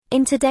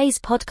In today's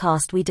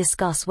podcast we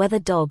discuss whether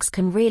dogs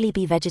can really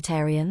be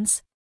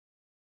vegetarians.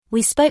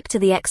 We spoke to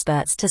the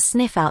experts to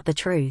sniff out the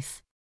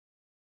truth.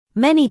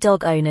 Many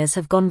dog owners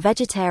have gone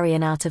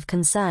vegetarian out of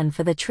concern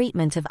for the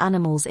treatment of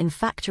animals in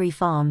factory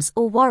farms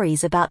or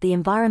worries about the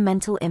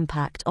environmental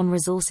impact on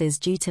resources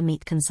due to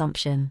meat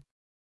consumption.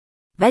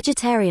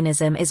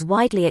 Vegetarianism is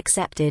widely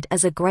accepted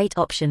as a great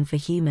option for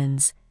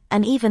humans,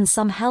 and even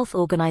some health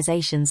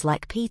organizations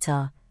like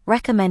PETA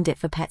recommend it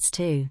for pets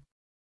too.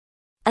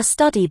 A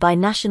study by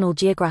National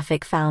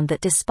Geographic found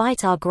that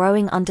despite our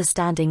growing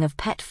understanding of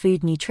pet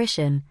food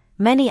nutrition,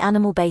 many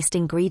animal-based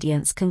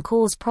ingredients can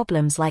cause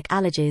problems like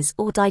allergies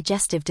or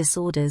digestive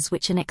disorders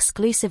which an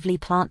exclusively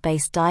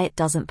plant-based diet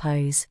doesn't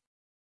pose.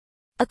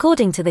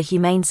 According to the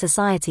Humane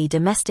Society,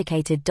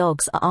 domesticated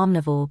dogs are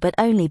omnivore but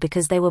only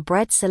because they were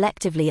bred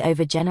selectively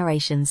over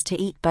generations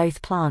to eat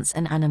both plants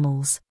and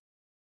animals.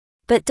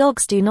 But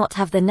dogs do not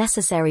have the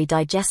necessary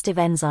digestive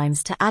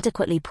enzymes to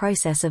adequately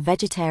process a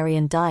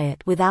vegetarian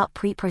diet without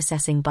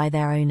pre-processing by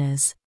their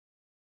owners.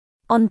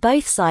 On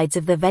both sides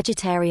of the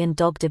vegetarian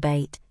dog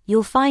debate,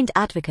 you'll find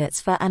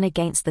advocates for and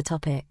against the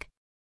topic.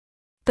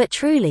 But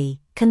truly,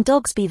 can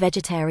dogs be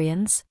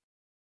vegetarians?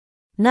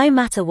 No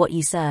matter what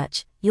you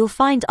search, you'll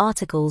find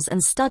articles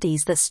and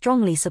studies that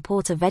strongly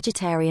support a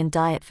vegetarian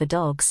diet for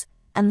dogs,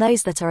 and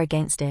those that are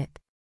against it.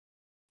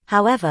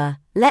 However,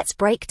 let's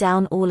break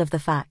down all of the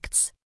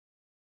facts.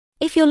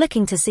 If you're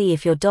looking to see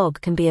if your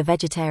dog can be a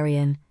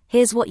vegetarian,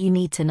 here's what you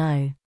need to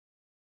know.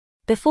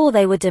 Before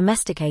they were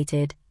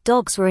domesticated,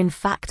 dogs were in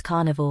fact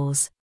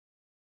carnivores.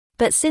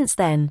 But since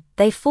then,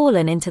 they've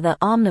fallen into the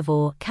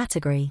omnivore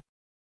category.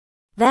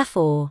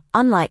 Therefore,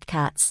 unlike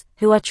cats,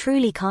 who are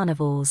truly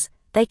carnivores,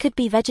 they could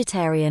be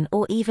vegetarian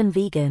or even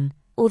vegan,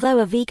 although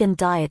a vegan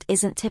diet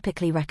isn't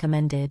typically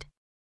recommended.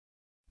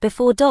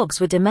 Before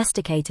dogs were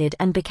domesticated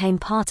and became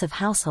part of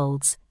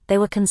households, they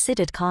were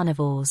considered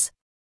carnivores.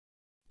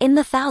 In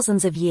the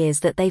thousands of years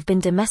that they've been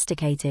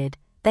domesticated,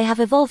 they have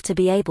evolved to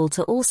be able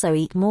to also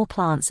eat more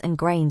plants and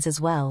grains as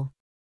well.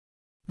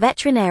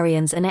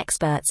 Veterinarians and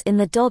experts in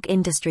the dog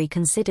industry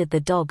considered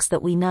the dogs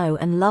that we know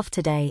and love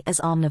today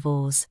as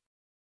omnivores.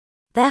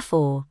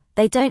 Therefore,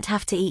 they don't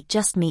have to eat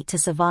just meat to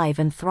survive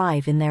and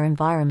thrive in their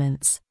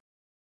environments.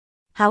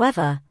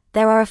 However,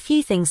 there are a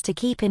few things to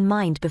keep in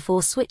mind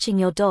before switching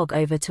your dog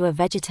over to a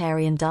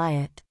vegetarian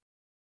diet.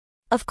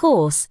 Of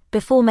course,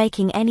 before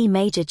making any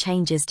major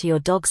changes to your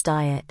dog's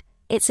diet,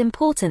 it's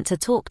important to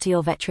talk to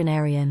your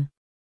veterinarian.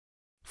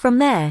 From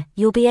there,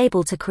 you'll be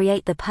able to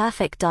create the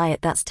perfect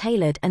diet that's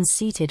tailored and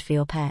suited for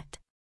your pet.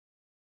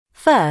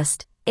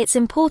 First, it's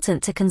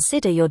important to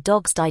consider your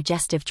dog's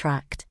digestive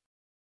tract.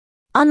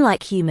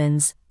 Unlike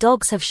humans,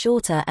 dogs have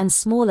shorter and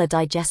smaller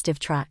digestive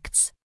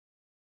tracts.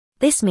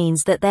 This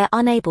means that they're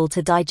unable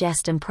to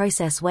digest and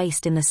process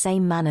waste in the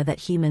same manner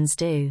that humans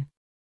do.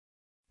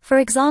 For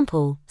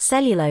example,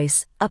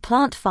 cellulose, a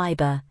plant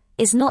fiber,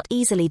 is not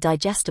easily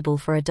digestible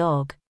for a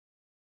dog.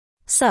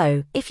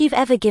 So, if you've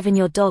ever given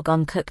your dog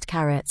uncooked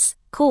carrots,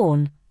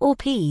 corn, or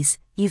peas,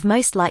 you've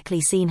most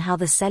likely seen how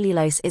the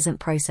cellulose isn't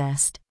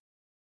processed.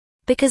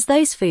 Because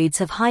those foods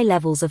have high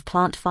levels of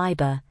plant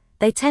fiber,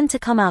 they tend to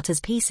come out as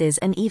pieces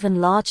and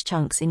even large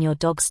chunks in your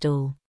dog's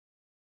stool.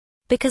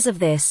 Because of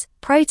this,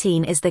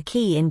 protein is the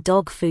key in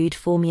dog food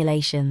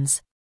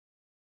formulations.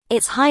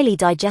 It's highly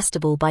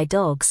digestible by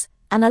dogs,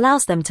 and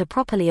allows them to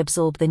properly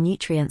absorb the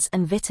nutrients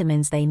and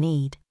vitamins they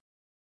need.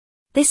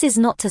 This is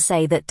not to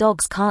say that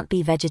dogs can't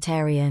be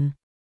vegetarian.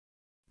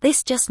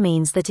 This just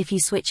means that if you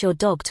switch your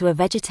dog to a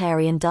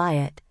vegetarian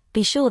diet,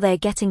 be sure they're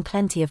getting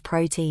plenty of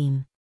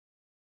protein.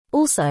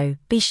 Also,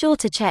 be sure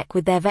to check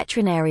with their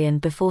veterinarian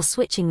before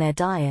switching their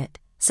diet,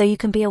 so you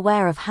can be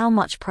aware of how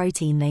much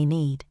protein they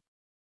need.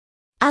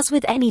 As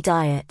with any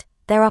diet,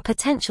 there are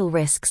potential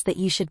risks that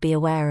you should be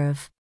aware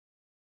of.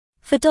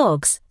 For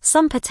dogs,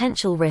 some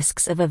potential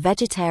risks of a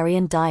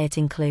vegetarian diet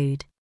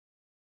include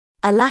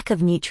a lack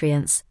of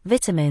nutrients,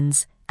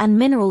 vitamins, and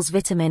minerals,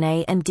 vitamin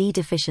A and D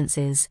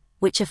deficiencies,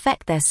 which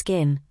affect their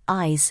skin,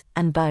 eyes,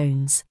 and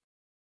bones.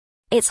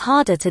 It's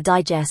harder to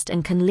digest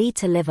and can lead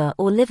to liver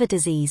or liver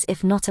disease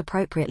if not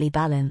appropriately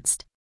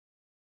balanced.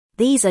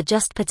 These are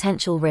just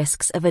potential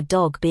risks of a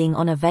dog being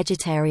on a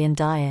vegetarian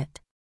diet.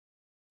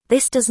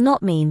 This does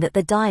not mean that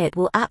the diet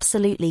will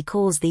absolutely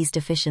cause these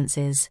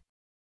deficiencies.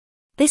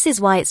 This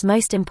is why it's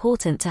most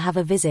important to have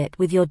a visit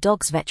with your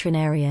dog's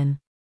veterinarian.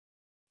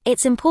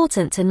 It's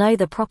important to know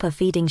the proper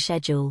feeding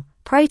schedule,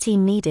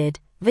 protein needed,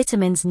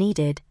 vitamins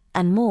needed,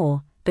 and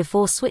more,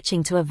 before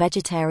switching to a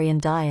vegetarian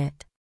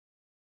diet.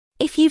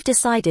 If you've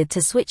decided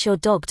to switch your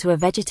dog to a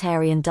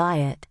vegetarian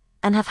diet,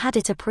 and have had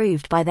it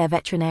approved by their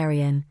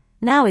veterinarian,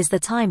 now is the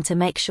time to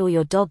make sure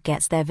your dog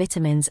gets their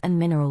vitamins and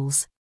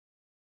minerals.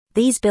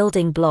 These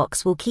building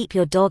blocks will keep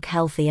your dog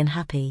healthy and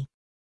happy.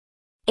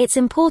 It's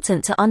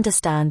important to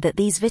understand that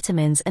these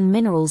vitamins and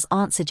minerals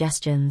aren't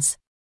suggestions.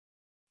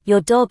 Your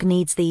dog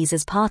needs these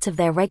as part of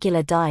their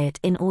regular diet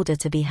in order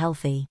to be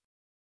healthy.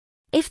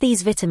 If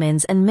these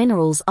vitamins and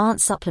minerals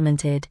aren't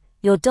supplemented,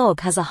 your dog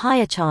has a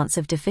higher chance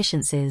of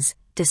deficiencies,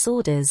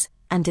 disorders,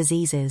 and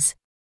diseases.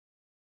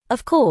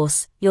 Of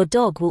course, your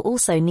dog will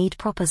also need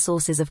proper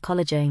sources of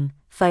collagen,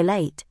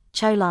 folate,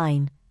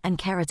 choline, and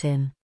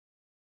keratin.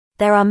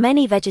 There are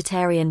many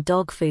vegetarian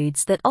dog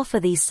foods that offer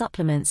these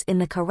supplements in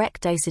the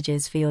correct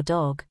dosages for your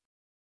dog.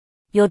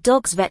 Your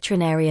dog's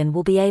veterinarian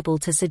will be able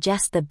to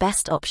suggest the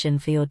best option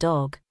for your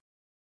dog.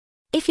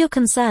 If you're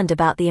concerned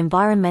about the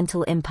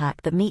environmental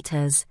impact that meat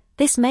has,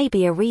 this may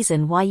be a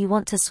reason why you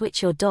want to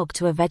switch your dog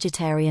to a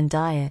vegetarian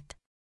diet.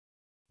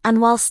 And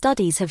while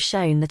studies have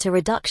shown that a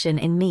reduction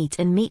in meat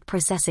and meat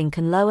processing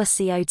can lower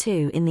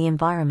CO2 in the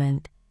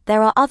environment,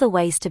 there are other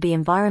ways to be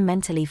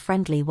environmentally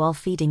friendly while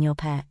feeding your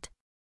pet.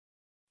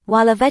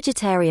 While a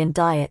vegetarian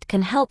diet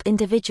can help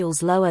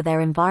individuals lower their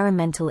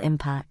environmental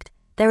impact,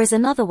 there is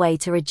another way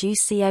to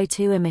reduce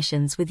CO2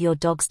 emissions with your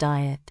dog's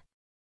diet.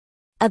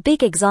 A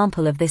big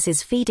example of this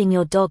is feeding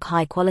your dog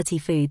high-quality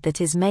food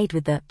that is made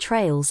with the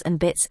trails and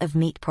bits of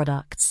meat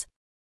products.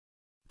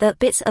 The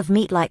bits of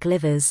meat like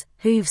livers,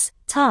 hooves,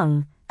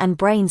 tongue, and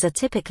brains are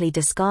typically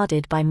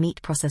discarded by meat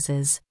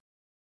processors.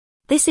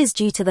 This is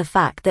due to the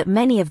fact that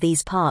many of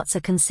these parts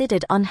are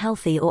considered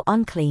unhealthy or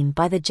unclean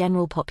by the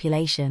general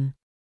population.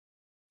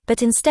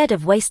 But instead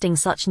of wasting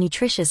such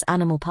nutritious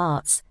animal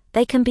parts,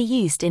 they can be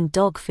used in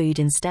dog food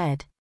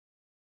instead.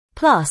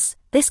 Plus,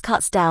 this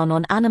cuts down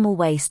on animal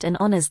waste and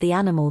honors the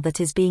animal that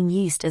is being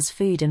used as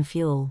food and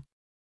fuel.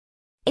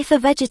 If a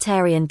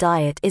vegetarian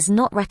diet is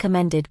not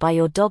recommended by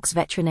your dog's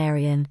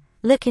veterinarian,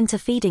 look into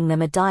feeding them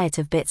a diet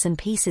of bits and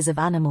pieces of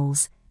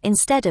animals,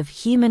 instead of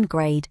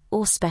human-grade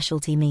or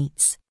specialty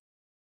meats.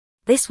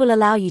 This will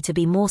allow you to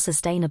be more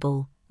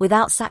sustainable,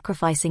 without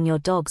sacrificing your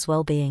dog's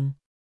well-being.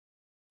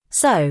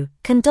 So,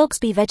 can dogs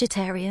be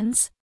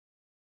vegetarians?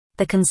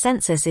 The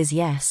consensus is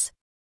yes.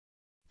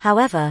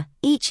 However,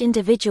 each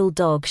individual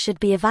dog should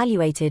be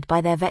evaluated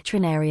by their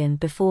veterinarian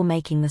before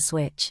making the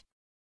switch.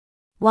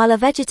 While a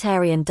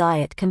vegetarian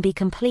diet can be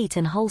complete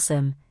and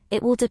wholesome,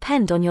 it will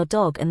depend on your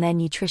dog and their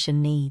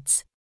nutrition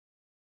needs.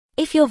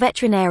 If your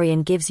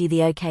veterinarian gives you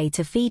the okay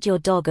to feed your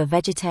dog a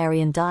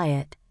vegetarian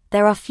diet,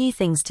 there are few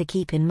things to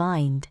keep in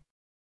mind.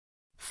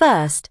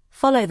 First,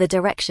 follow the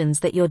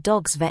directions that your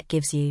dog's vet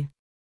gives you.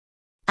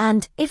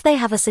 And, if they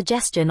have a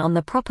suggestion on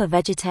the proper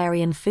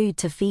vegetarian food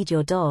to feed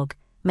your dog,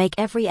 make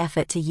every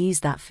effort to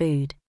use that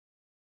food.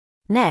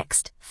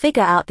 Next,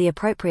 figure out the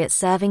appropriate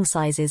serving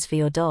sizes for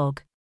your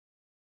dog.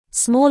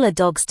 Smaller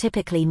dogs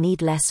typically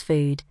need less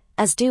food,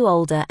 as do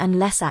older and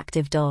less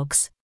active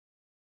dogs.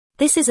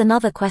 This is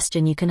another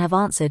question you can have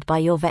answered by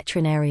your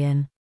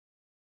veterinarian.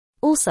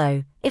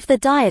 Also, if the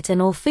diet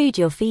and/or food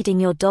you're feeding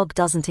your dog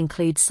doesn't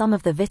include some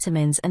of the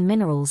vitamins and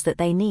minerals that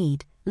they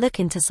need, look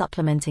into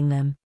supplementing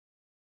them.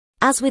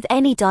 As with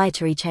any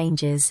dietary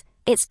changes,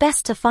 it's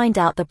best to find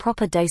out the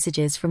proper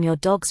dosages from your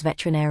dog's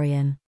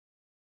veterinarian.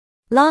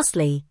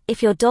 Lastly,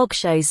 if your dog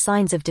shows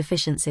signs of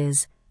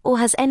deficiencies, or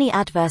has any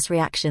adverse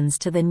reactions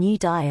to the new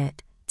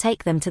diet,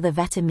 take them to the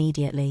vet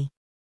immediately.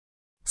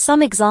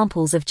 Some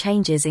examples of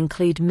changes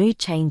include mood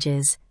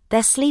changes,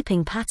 their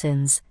sleeping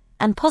patterns,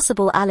 and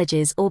possible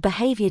allergies or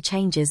behavior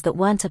changes that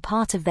weren't a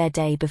part of their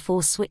day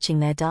before switching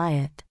their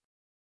diet.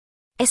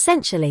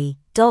 Essentially,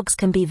 dogs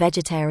can be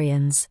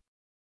vegetarians.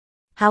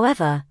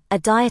 However, a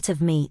diet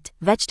of meat,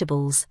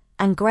 vegetables,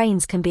 and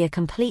grains can be a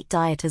complete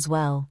diet as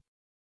well.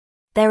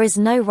 There is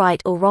no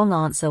right or wrong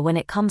answer when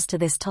it comes to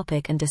this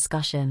topic and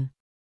discussion.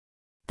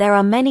 There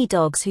are many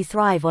dogs who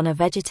thrive on a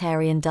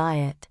vegetarian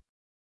diet.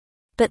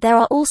 But there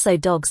are also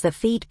dogs that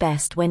feed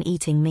best when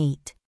eating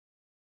meat.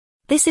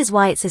 This is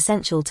why it's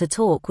essential to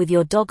talk with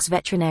your dog's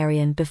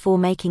veterinarian before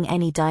making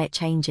any diet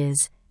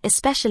changes,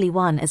 especially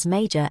one as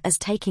major as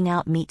taking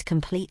out meat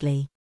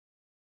completely.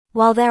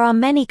 While there are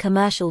many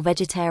commercial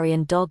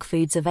vegetarian dog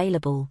foods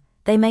available,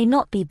 they may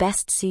not be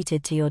best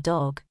suited to your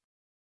dog.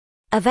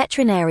 A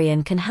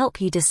veterinarian can help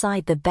you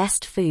decide the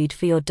best food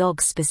for your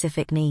dog's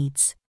specific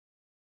needs.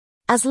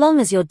 As long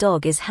as your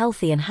dog is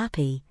healthy and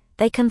happy,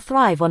 they can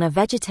thrive on a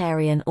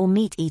vegetarian or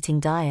meat-eating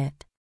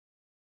diet.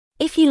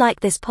 If you like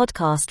this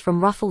podcast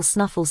from Ruffles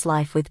Snuffles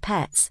Life with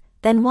Pets,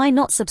 then why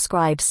not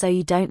subscribe so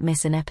you don't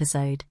miss an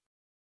episode?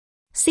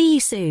 See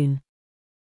you soon.